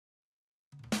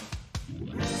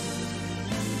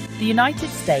The United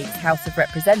States House of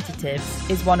Representatives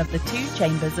is one of the two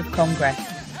chambers of Congress.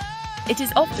 It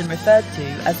is often referred to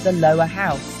as the lower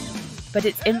house, but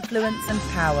its influence and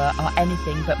power are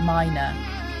anything but minor.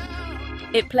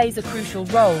 It plays a crucial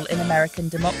role in American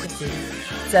democracy,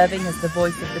 serving as the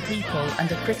voice of the people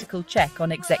and a critical check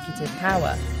on executive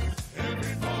power.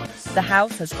 The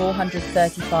House has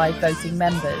 435 voting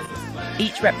members,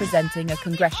 each representing a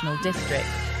congressional district.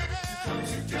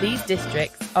 These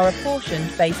districts are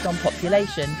apportioned based on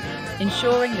population,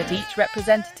 ensuring that each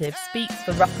representative speaks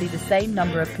for roughly the same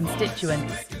number of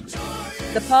constituents.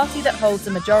 The party that holds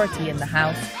a majority in the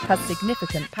House has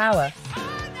significant power.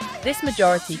 This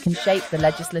majority can shape the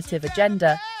legislative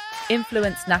agenda,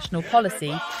 influence national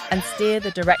policy, and steer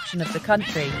the direction of the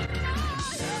country.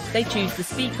 They choose the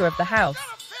Speaker of the House,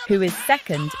 who is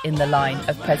second in the line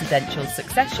of presidential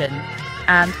succession,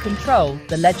 and control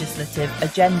the legislative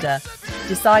agenda,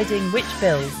 deciding which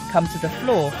bills come to the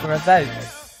floor for a vote.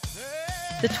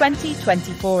 The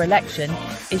 2024 election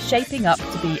is shaping up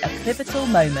to be a pivotal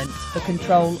moment for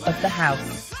control of the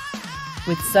House.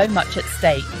 With so much at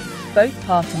stake, both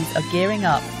parties are gearing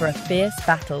up for a fierce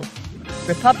battle.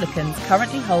 Republicans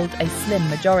currently hold a slim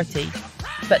majority,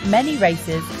 but many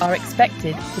races are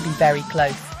expected to be very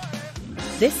close.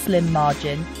 This slim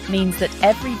margin means that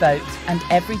every vote and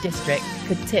every district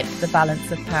could tip the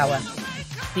balance of power.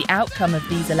 The outcome of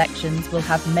these elections will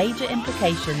have major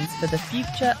implications for the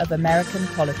future of American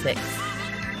politics.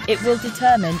 It will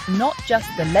determine not just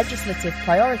the legislative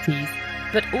priorities,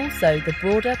 but also the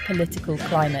broader political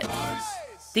climate.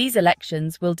 These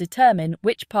elections will determine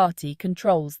which party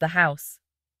controls the House.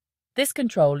 This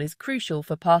control is crucial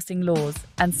for passing laws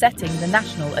and setting the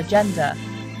national agenda.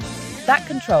 That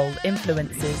control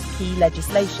influences key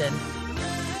legislation.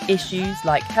 Issues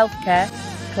like healthcare,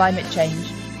 climate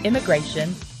change,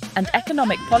 immigration, and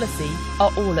economic policy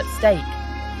are all at stake,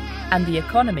 and the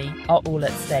economy are all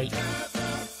at stake.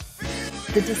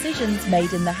 The decisions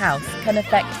made in the House can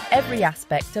affect every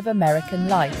aspect of American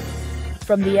life,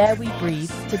 from the air we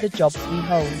breathe to the jobs we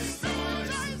hold.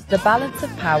 The balance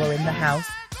of power in the House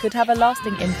could have a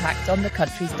lasting impact on the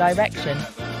country's direction.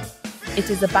 It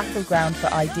is a battleground for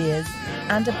ideas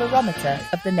and a barometer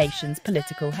of the nation's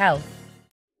political health.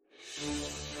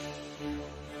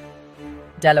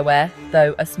 Delaware,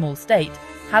 though a small state,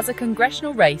 has a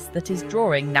congressional race that is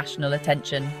drawing national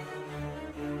attention.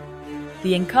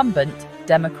 The incumbent,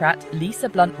 Democrat Lisa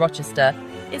Blunt Rochester,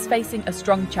 is facing a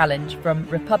strong challenge from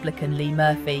Republican Lee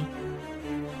Murphy.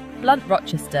 Blunt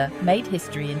Rochester made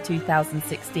history in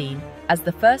 2016 as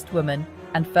the first woman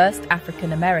and first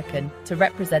African American to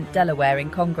represent Delaware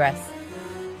in Congress.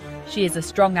 She is a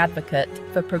strong advocate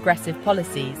for progressive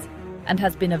policies and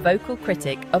has been a vocal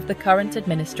critic of the current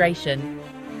administration.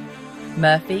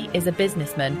 Murphy is a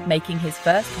businessman making his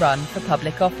first run for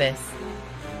public office.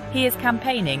 He is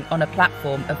campaigning on a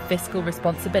platform of fiscal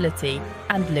responsibility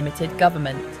and limited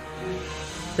government.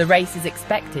 The race is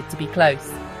expected to be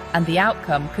close, and the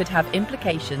outcome could have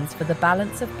implications for the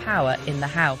balance of power in the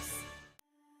House.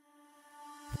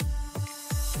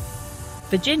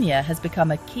 Virginia has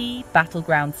become a key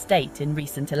battleground state in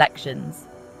recent elections.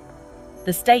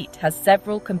 The state has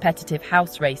several competitive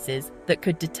House races that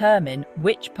could determine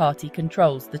which party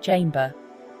controls the chamber.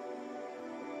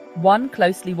 One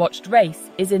closely watched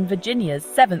race is in Virginia's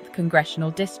 7th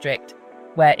congressional district,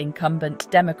 where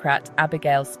incumbent Democrat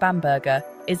Abigail Spanberger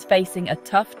is facing a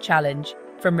tough challenge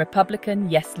from Republican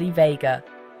Yesli Vega.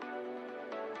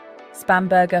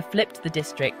 Spanberger flipped the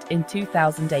district in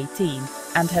 2018,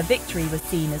 and her victory was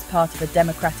seen as part of a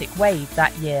Democratic wave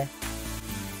that year.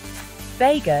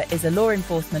 Vega is a law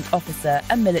enforcement officer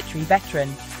and military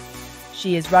veteran.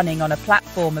 She is running on a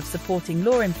platform of supporting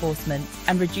law enforcement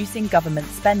and reducing government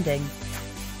spending.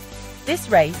 This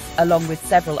race, along with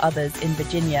several others in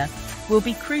Virginia, will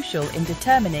be crucial in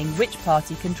determining which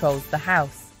party controls the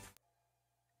House.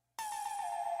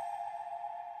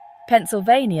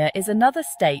 Pennsylvania is another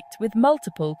state with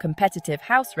multiple competitive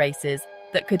House races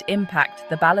that could impact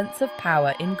the balance of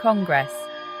power in Congress.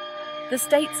 The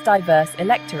state's diverse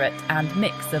electorate and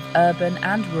mix of urban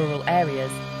and rural areas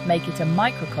make it a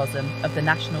microcosm of the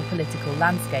national political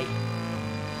landscape.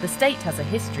 The state has a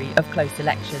history of close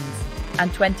elections,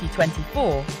 and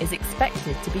 2024 is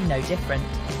expected to be no different.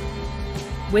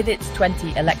 With its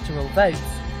 20 electoral votes,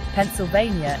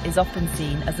 Pennsylvania is often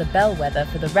seen as a bellwether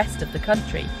for the rest of the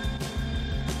country.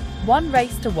 One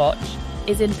race to watch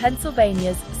is in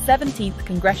Pennsylvania's 17th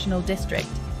congressional district,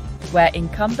 where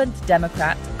incumbent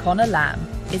Democrat Connor Lamb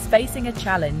is facing a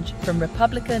challenge from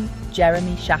Republican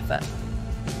Jeremy Schaffer.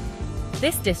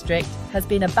 This district has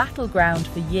been a battleground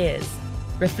for years,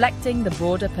 reflecting the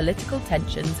broader political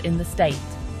tensions in the state.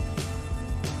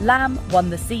 Lamb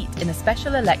won the seat in a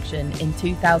special election in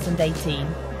 2018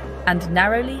 and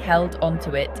narrowly held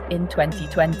onto it in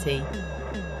 2020.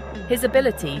 His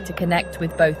ability to connect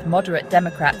with both moderate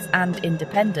Democrats and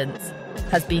independents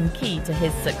has been key to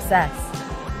his success.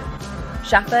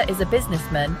 Schaffer is a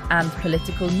businessman and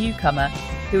political newcomer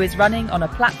who is running on a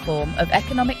platform of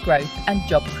economic growth and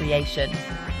job creation.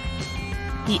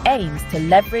 He aims to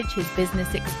leverage his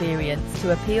business experience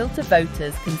to appeal to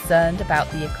voters concerned about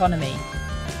the economy.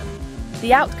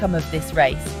 The outcome of this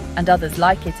race, and others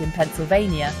like it in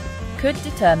Pennsylvania, could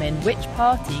determine which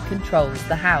party controls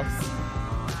the House.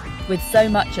 With so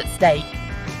much at stake,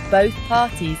 both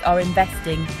parties are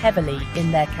investing heavily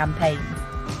in their campaigns,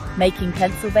 making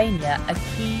Pennsylvania a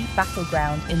key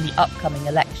battleground in the upcoming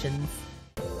elections.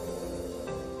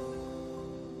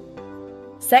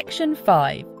 Section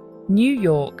 5. New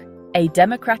York, a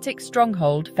Democratic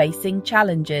stronghold facing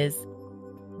challenges.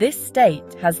 This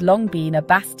state has long been a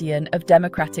bastion of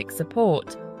Democratic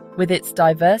support, with its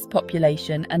diverse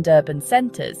population and urban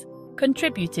centers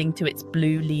contributing to its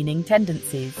blue-leaning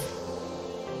tendencies.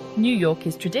 New York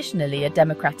is traditionally a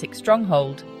Democratic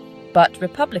stronghold, but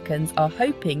Republicans are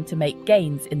hoping to make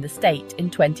gains in the state in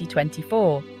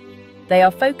 2024. They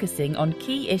are focusing on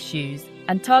key issues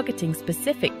and targeting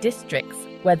specific districts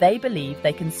where they believe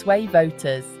they can sway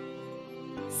voters.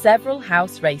 Several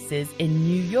House races in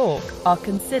New York are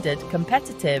considered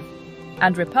competitive,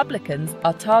 and Republicans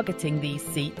are targeting these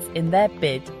seats in their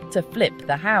bid to flip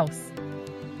the House.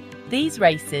 These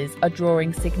races are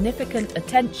drawing significant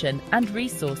attention and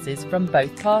resources from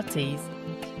both parties,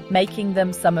 making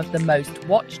them some of the most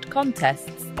watched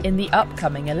contests in the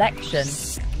upcoming election.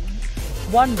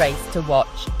 One race to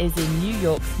watch is in New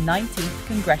York's 19th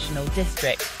Congressional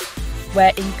District,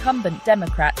 where incumbent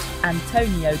Democrat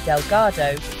Antonio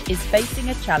Delgado is facing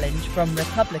a challenge from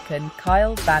Republican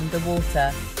Kyle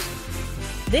Vanderwater.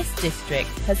 This district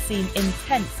has seen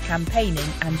intense campaigning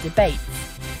and debates,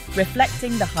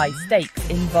 reflecting the high stakes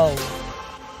involved.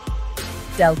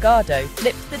 Delgado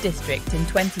flipped the district in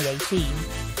 2018,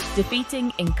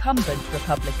 defeating incumbent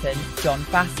Republican John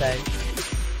Faso.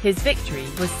 His victory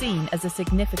was seen as a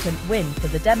significant win for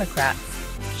the Democrats,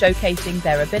 showcasing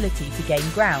their ability to gain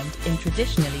ground in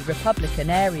traditionally Republican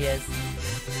areas.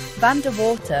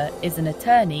 Vanderwater is an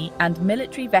attorney and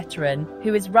military veteran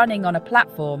who is running on a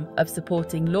platform of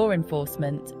supporting law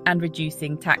enforcement and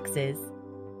reducing taxes.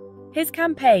 His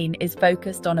campaign is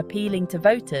focused on appealing to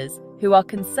voters who are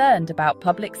concerned about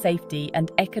public safety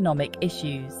and economic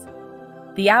issues.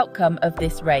 The outcome of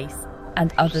this race,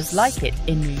 and others like it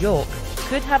in New York,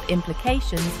 could have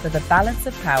implications for the balance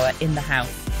of power in the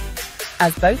House.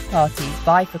 As both parties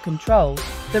vie for control,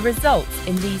 the results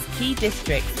in these key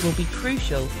districts will be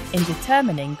crucial in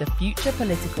determining the future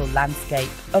political landscape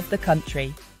of the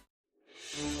country.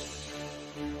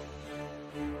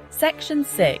 Section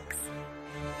 6.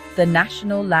 The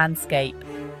national landscape.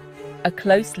 A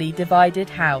closely divided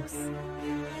House.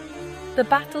 The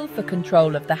battle for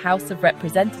control of the House of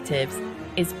Representatives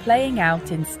is playing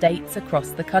out in states across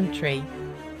the country.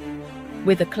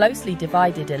 With a closely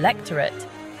divided electorate,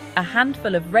 a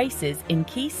handful of races in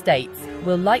key states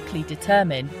will likely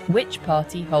determine which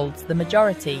party holds the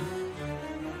majority.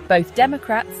 Both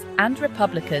Democrats and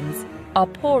Republicans are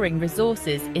pouring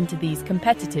resources into these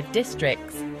competitive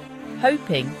districts,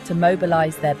 hoping to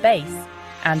mobilize their base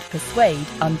and persuade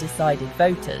undecided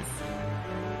voters.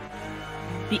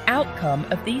 The outcome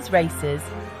of these races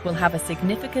will have a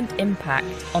significant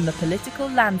impact on the political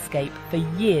landscape for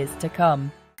years to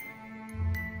come.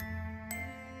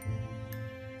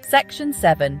 Section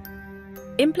 7.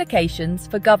 Implications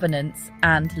for governance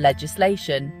and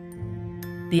legislation.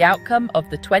 The outcome of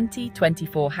the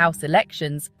 2024 House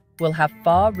elections will have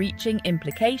far-reaching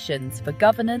implications for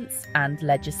governance and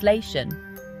legislation.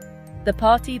 The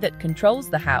party that controls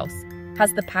the House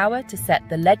has the power to set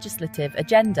the legislative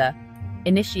agenda,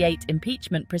 initiate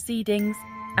impeachment proceedings,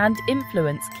 and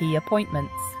influence key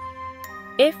appointments.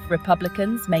 If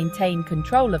Republicans maintain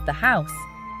control of the House,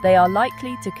 they are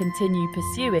likely to continue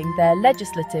pursuing their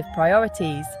legislative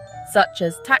priorities, such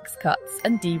as tax cuts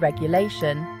and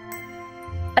deregulation.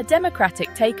 A Democratic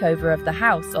takeover of the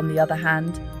House, on the other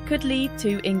hand, could lead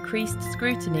to increased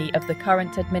scrutiny of the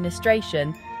current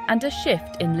administration and a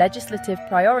shift in legislative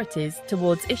priorities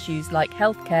towards issues like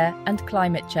healthcare and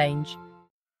climate change.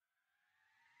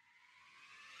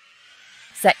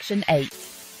 Section 8.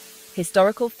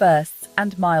 Historical firsts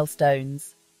and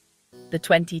milestones. The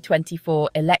 2024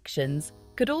 elections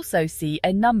could also see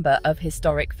a number of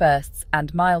historic firsts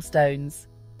and milestones.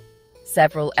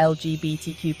 Several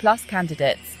LGBTQ+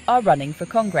 candidates are running for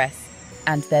Congress,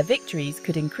 and their victories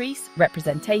could increase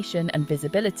representation and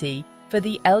visibility for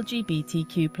the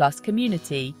LGBTQ+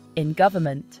 community in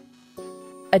government.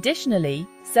 Additionally,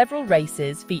 several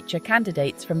races feature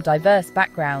candidates from diverse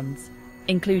backgrounds,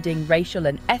 including racial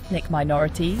and ethnic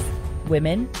minorities,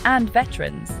 women, and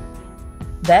veterans.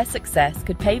 Their success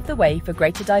could pave the way for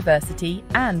greater diversity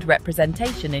and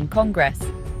representation in Congress,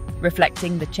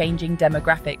 reflecting the changing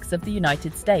demographics of the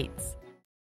United States.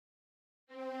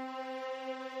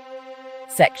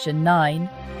 Section 9.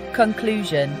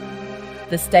 Conclusion.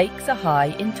 The stakes are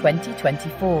high in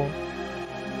 2024.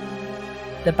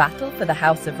 The battle for the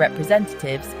House of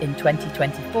Representatives in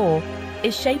 2024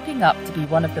 is shaping up to be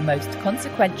one of the most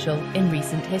consequential in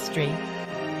recent history.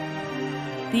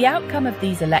 The outcome of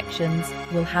these elections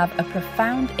will have a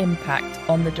profound impact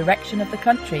on the direction of the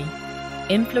country,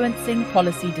 influencing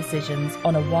policy decisions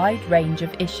on a wide range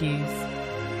of issues.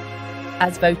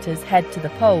 As voters head to the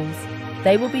polls,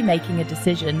 they will be making a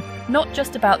decision not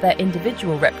just about their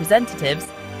individual representatives,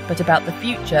 but about the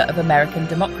future of American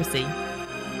democracy.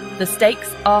 The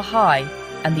stakes are high,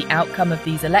 and the outcome of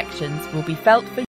these elections will be felt for